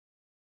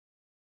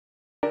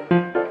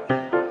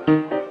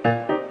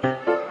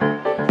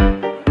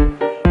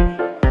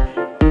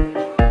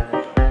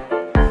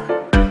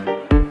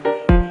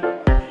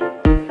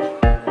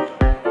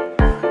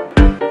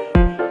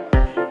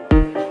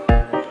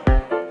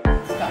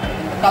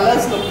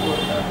colors look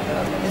good.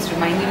 It's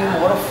reminding me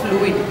more of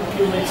fluid.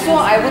 So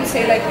I would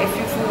say like if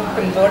you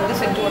convert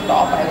this into a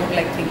top, I would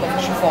like think of a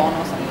chiffon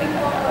or something like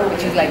that,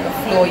 which is like a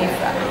flowy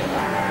fabric.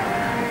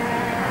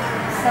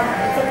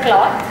 It's a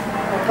cloth,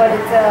 but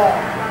it's a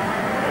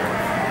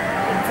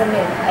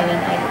mill. I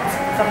mean, it's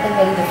something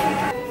very different.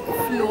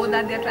 Flow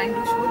that they're trying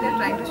to show the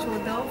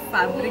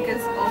fabric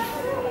is of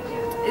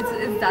it's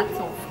that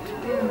soft.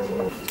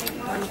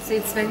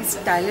 It's very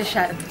stylish.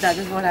 That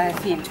is what I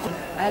feel.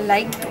 I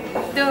like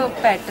the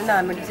pattern.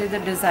 I mean to say the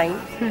design.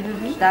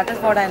 That is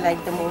what I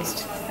like the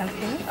most.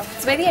 Okay.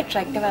 It's very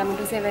attractive. I mean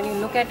to say when you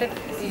look at it,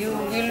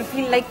 you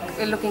feel like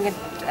looking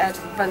at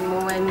one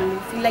more and you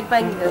feel like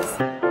buying this.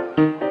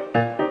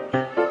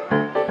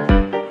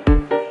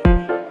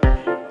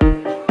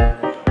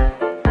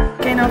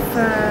 Kind of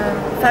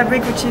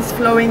fabric which is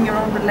flowing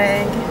around the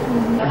leg.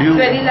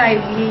 Very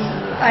lively,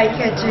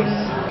 eye-catching.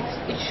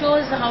 It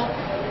shows how,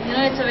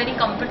 it's a very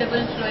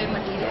comfortable flowing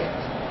material.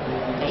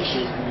 Very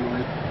chic.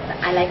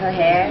 I like her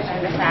hair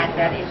and the fact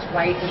that it's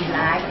white and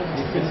black and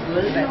it's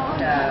simple, but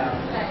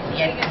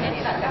yet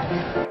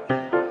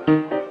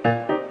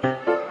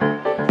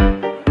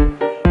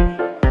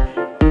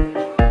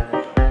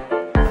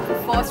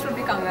First would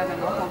be Kangana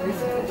Ranaut,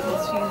 obviously,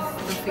 because she's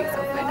the face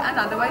of it. And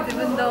otherwise,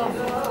 even the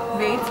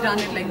way it's done,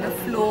 like the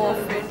flow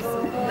of it,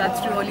 so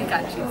that's really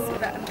catchy.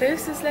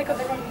 This is like a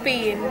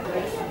paint,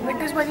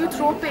 because when you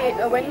throw paint,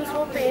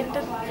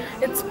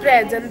 it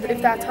spreads, and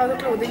if that's how the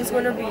clothing is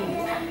gonna be,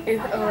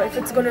 if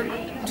it's gonna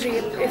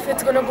drape, if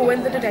it's gonna go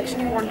in the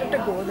direction you want it to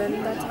go,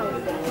 then that's how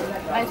it goes.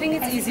 I think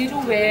it's easy to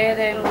wear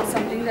and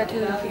something that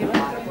will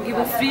give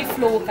a free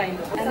flow kind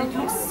of, and it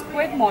looks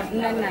quite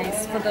modern and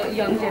nice for the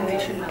young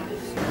generation now.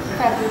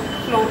 Fabric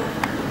flow,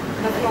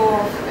 the flow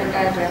of the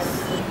entire dress,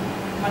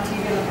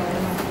 material of the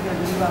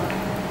Liva,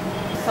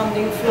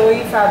 something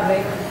flowy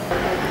fabric.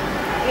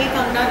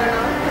 Kangana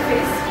Ranaut the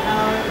face.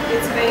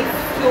 It's a very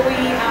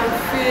flowy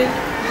outfit.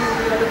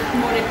 You are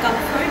looking more at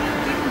comfort.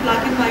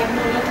 Black and white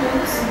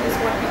monotones is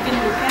what we can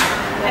look at,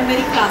 and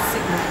very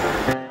classic.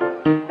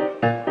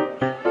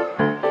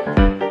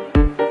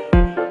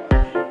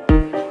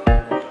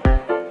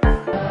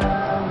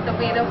 The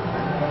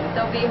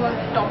way her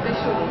top is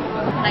shown,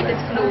 like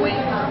it's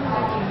flowing.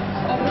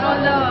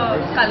 Overall, the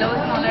colors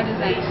and all the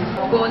design.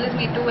 Goal is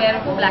made to wear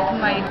black and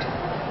white.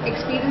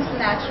 Experience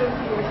natural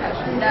flow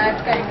fashion.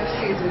 That kind of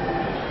stays with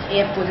you.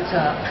 Yeah, put it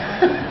up.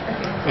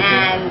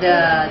 And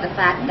the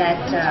fact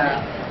that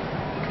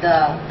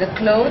the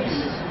clothes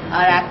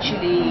are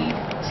actually,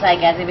 it's like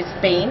as if it's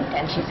paint,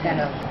 and she's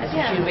kind of, as if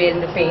she's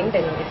wearing the paint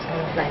and it's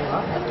kind of flying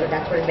off.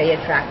 That's what is very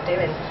attractive,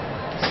 and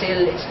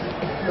still it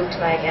looks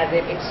like as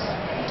if it's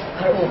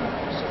her own.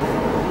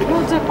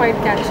 Clothes are quite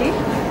catchy.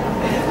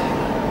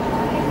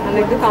 I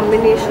like the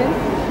combination,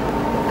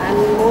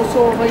 and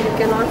moreover you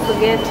cannot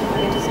forget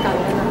it is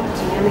Kangana,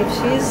 and if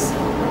she's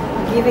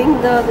giving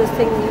this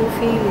thing, you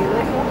feel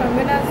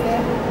Kangana's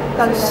hair.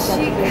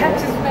 She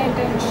catches my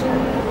attention.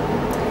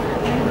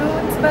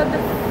 It's about the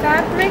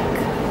fabric,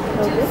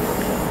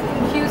 just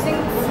infusing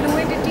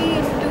fluidity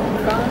into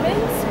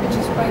garments, which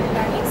is quite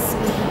nice.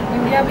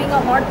 India being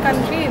a hot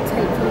country, it's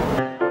helpful.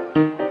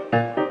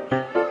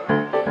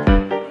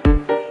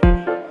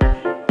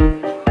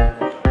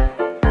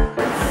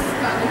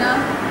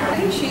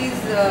 She's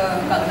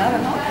Kangana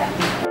Ranaut.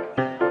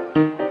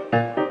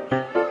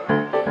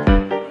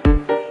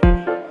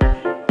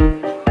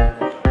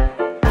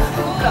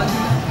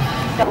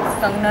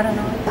 Kangana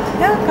Ranaut.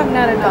 Yeah,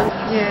 Kangana Ranaut.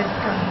 Yes,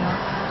 Kangana.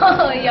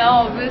 Yeah,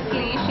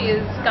 obviously she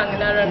is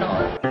Kangana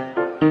Ranaut.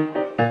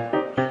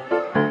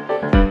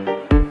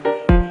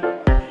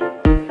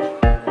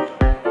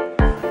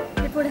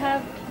 It would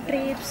have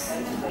drapes.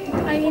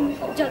 I mean,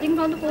 judging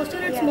from the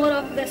poster, it's more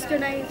of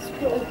westernized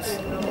clothes,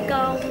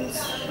 gowns,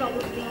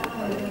 probably.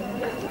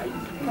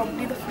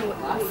 Probably the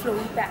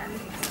flowy pants.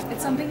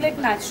 It's something like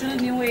natural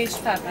new age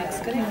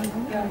fabrics, correct?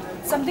 Yeah.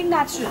 Something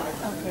natural.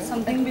 Okay.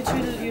 Something which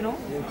will,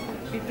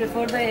 be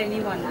preferred by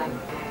anyone.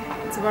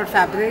 It's about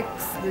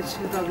fabrics which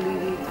will probably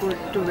be good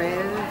to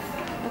wear.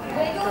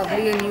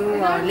 Probably a new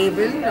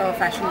label,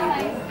 fashion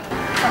label.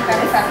 Some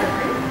kind of fabric.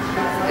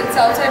 It's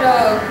outside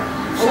a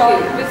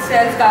shop which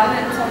sells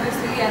garments,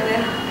 obviously, and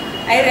then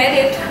I read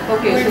it.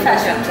 Okay, so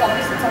fashion. So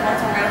obviously, it's about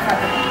some kind of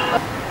fabric.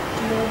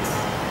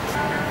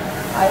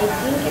 I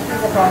think it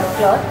is about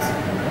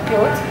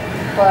clothes,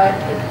 but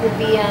it could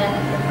be an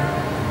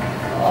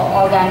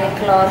organic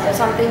cloth or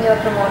something you're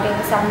promoting,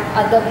 some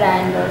other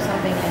brand or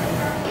something like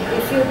that.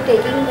 If you're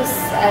taking this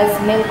as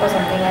milk or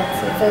something,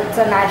 if it's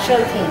a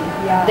natural thing,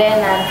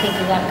 then I'm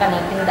thinking I'm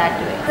connecting that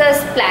to it. The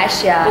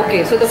splash,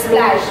 Okay, so the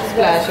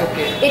splash,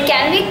 okay. It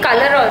can be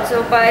color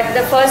also, but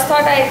the first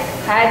thought I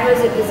had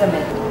was it is a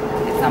milk.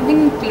 It's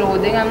something in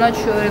clothing. I'm not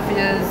sure if it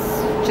is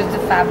just the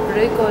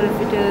fabric or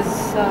if it is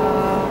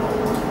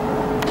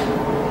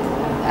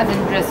as in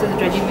dresses,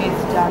 ready-made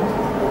done.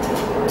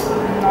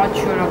 I'm not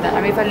sure of that.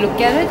 I mean, if I look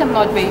at it, I'm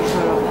not very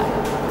sure of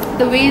that.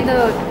 The way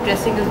the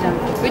dressing is done,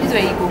 which is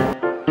very cool.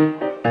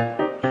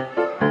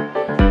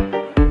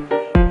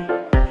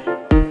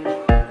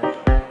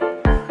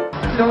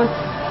 Clothes.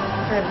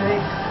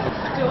 fabric.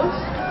 Clothes,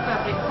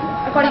 fabric.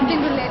 Something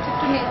related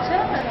to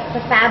nature.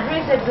 The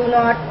fabrics that do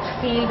not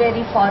feel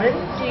very foreign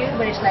to you,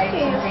 but it's like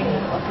something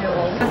of your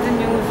own. The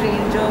new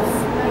range of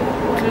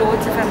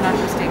clothes, if I'm not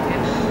mistaken.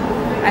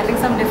 I think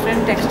some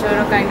different texture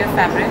or kind of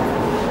fabric.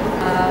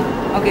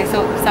 Okay,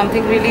 so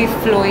something really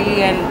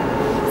flowy and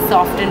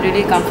soft and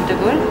really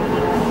comfortable.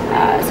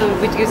 So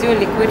which gives you a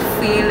liquid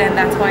feel, and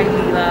that's why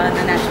Liva,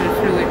 the natural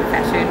fluid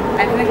fashion.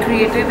 I think the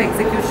creative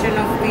execution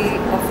of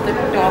the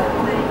top,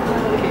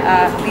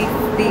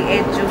 the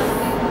edge of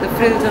the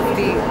frills of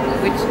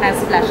which has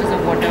splashes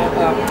of water,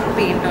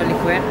 paint or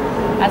liquid,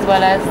 as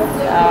well as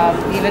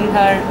even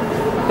her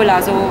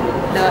palazzo,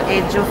 the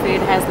edge of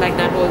it has like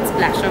that whole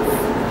splash of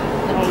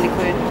the whole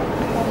liquid.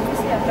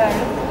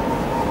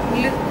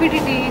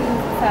 Liquidity in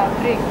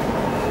fabric.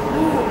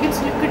 No, it's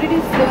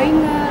liquidity flowing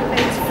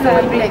like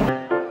fabric.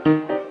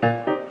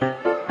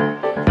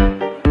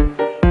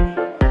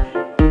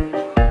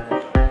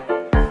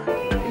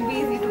 It'll be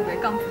easy to wear,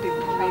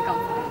 comfortable, very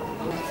comfortable.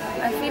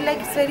 I feel like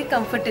it's very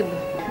comfortable.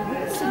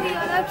 So we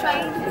are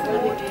trying to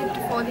promote it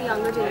for the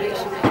younger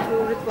generation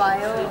who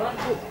require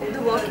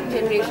the working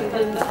generation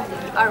who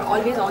are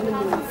always on the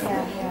move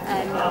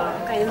and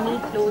kind of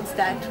need clothes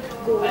that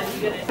go well.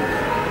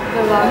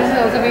 The garments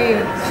are also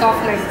very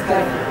soft like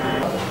that.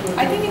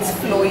 I think it's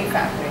flowy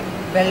fabric,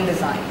 well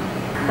designed.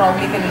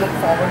 Probably can look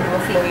forward to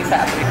a flowy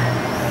fabric.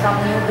 Some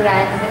new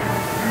brand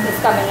is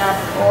coming up,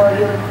 or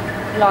you're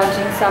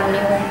launching some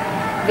new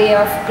way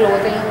of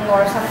clothing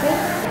or something.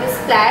 This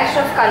splash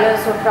of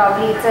colors, so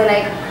probably it's a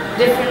like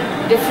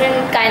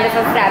different kind of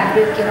a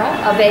fabric, you know,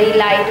 a very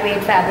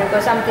lightweight fabric or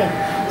something.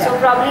 Yeah. So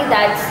probably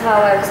that's how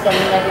I was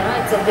telling that, you know,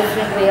 it's a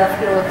different way of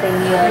clothing.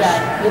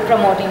 You're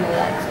promoting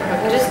that. So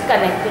you're just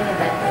connecting in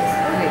that way.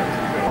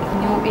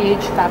 New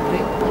age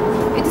fabric.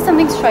 It is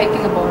something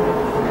striking about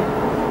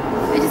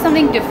it. It is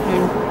something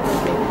different.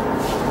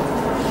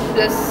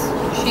 Plus,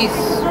 she's,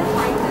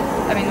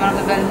 I mean, one of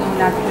the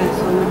well-known actors,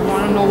 so you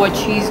want to know what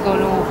she's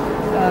going to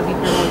be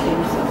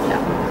promoting. So,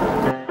 yeah.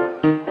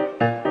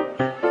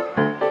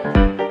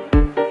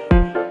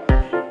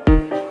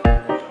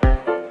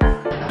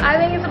 I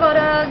think it's about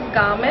a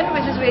garment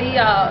which is very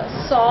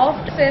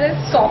soft. It's the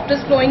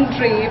softest flowing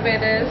drape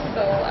it is.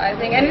 So I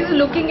think, and he's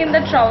looking in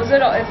the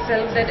trouser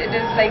itself that it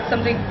is like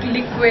something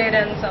liquid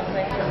and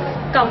something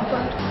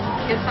comfort.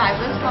 It's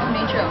fibers from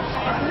nature.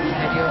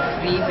 And you're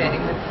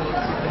re-wearing the clothes,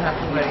 you don't have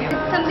to worry.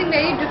 It's something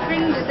very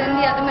different than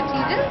the other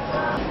materials.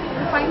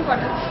 Fine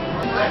cotton.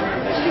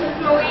 Really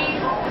flowy,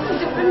 it's a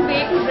different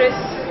way to dress.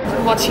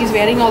 What she's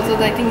wearing also,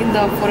 I think in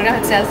the photograph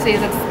itself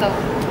says it's the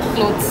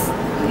clothes.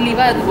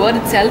 Liva, the word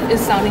itself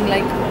is sounding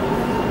like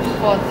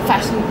for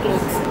fashion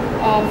clothes.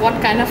 What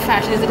kind of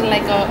fashion? Is it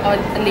like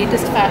a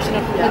latest fashion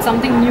or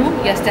something new?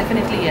 Yes,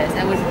 definitely yes.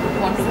 I would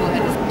want to go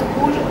ahead. The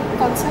whole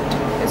concept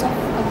is of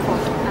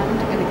comfort and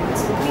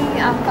elegance.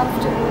 Me, I'm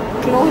comfortable.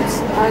 Clothes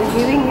are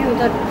giving you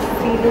that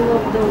feeling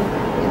of the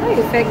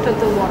effect of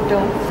the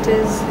water. It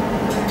is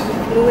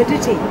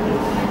fluidity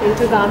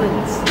into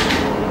garments.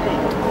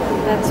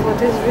 That's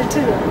what is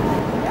written on.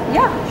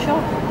 Yeah,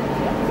 sure.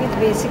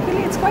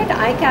 It's quite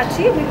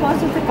eye-catchy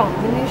because of the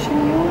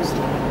combination used,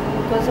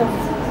 because of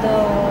the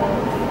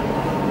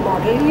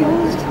model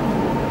used,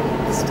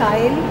 the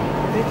style,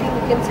 everything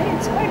you can say.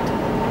 It's quite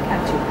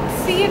catchy.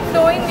 See it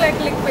flowing like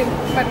liquid,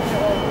 but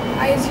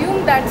I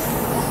assume that's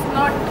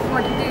not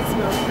what it is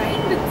about,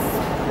 right? It's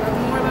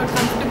more about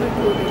comfortable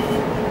clothing.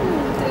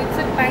 It's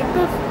a type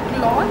of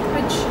cloth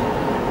which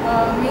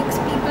makes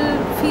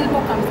people feel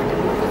more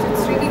comfortable because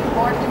it's really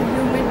hot and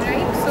humid,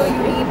 right? So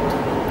you need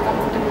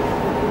comfortable.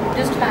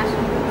 Just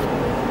fashion.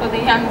 For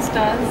the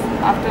youngsters,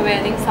 after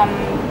wearing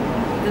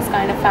this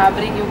kind of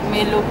fabric, you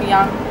may look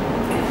young.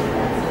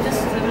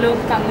 Just look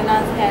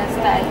Kangana's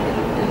hairstyle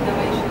in the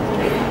way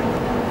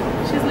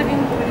she's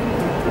looking good.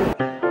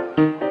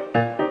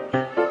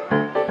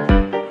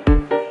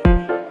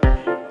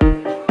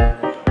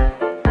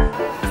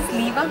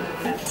 Liva?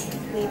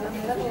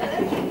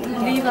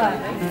 Liva.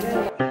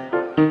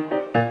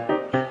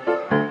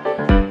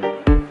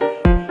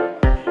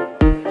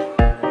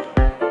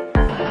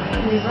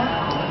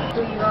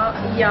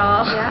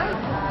 Yeah.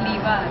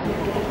 Liva.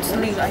 It's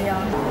Liva,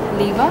 yeah.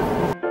 Liva?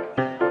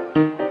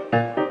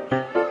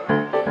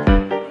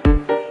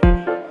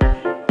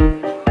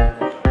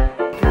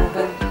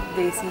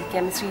 Desi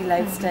chemistry,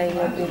 lifestyle,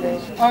 everywhere.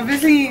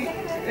 Obviously,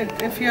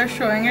 if you're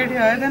showing it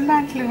here, then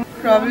Pantaloons.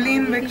 Probably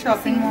in big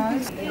shopping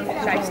malls.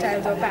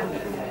 Lifestyles or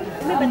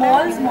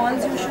pantaloons.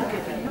 Malls you should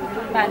get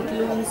it.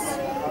 Pantaloons,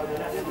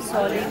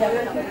 solid,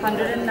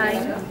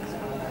 109,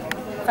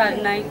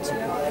 Fahrenheit,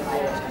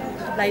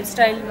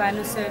 lifestyle,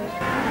 Vanusen.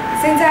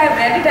 Since I have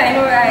read it, I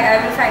know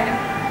I will find it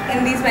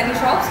in these many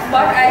shops,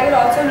 but I will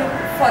also look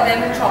for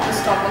them in Shoppers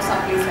Stop or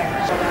someplace like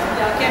that.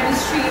 Yeah,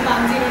 chemistry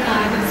 109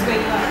 is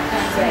very hard.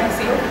 That's what I'm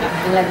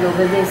saying. Like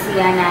global desi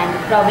and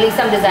probably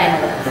some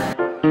designers.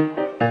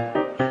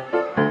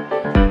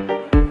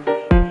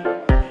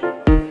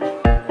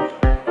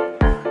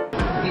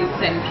 The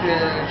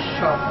central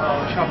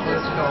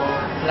Shoppers Stop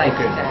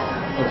lifestyle.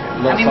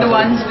 Okay. I mean the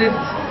ones with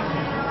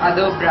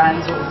other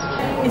brands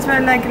also. It's more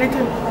like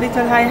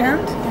little high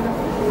end, you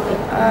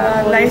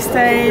know,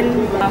 lifestyle.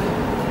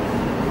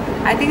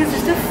 I think it's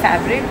just a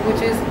fabric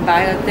which is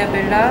by Aditya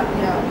Birla,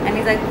 and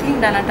he's I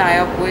think done a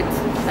tie-up with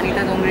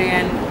Anita Dongre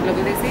and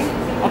Global Desi,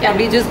 or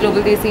probably just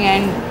Global Desi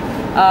and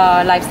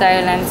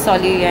Lifestyle and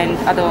Solly and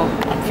other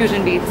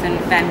fusion beats and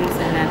Van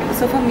Heusen. And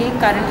so for me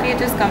currently it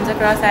just comes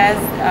across as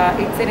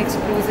it's an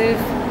exclusive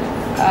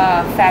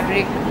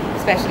fabric,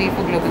 especially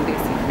for Global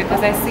Desi, because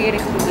I see it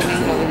exclusively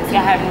in Global Desi.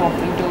 I haven't walked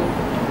into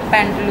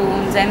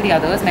Pantaloons and the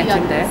others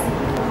mentioned there.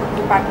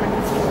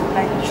 Departmental store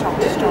like Shop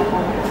Stop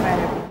or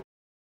wherever.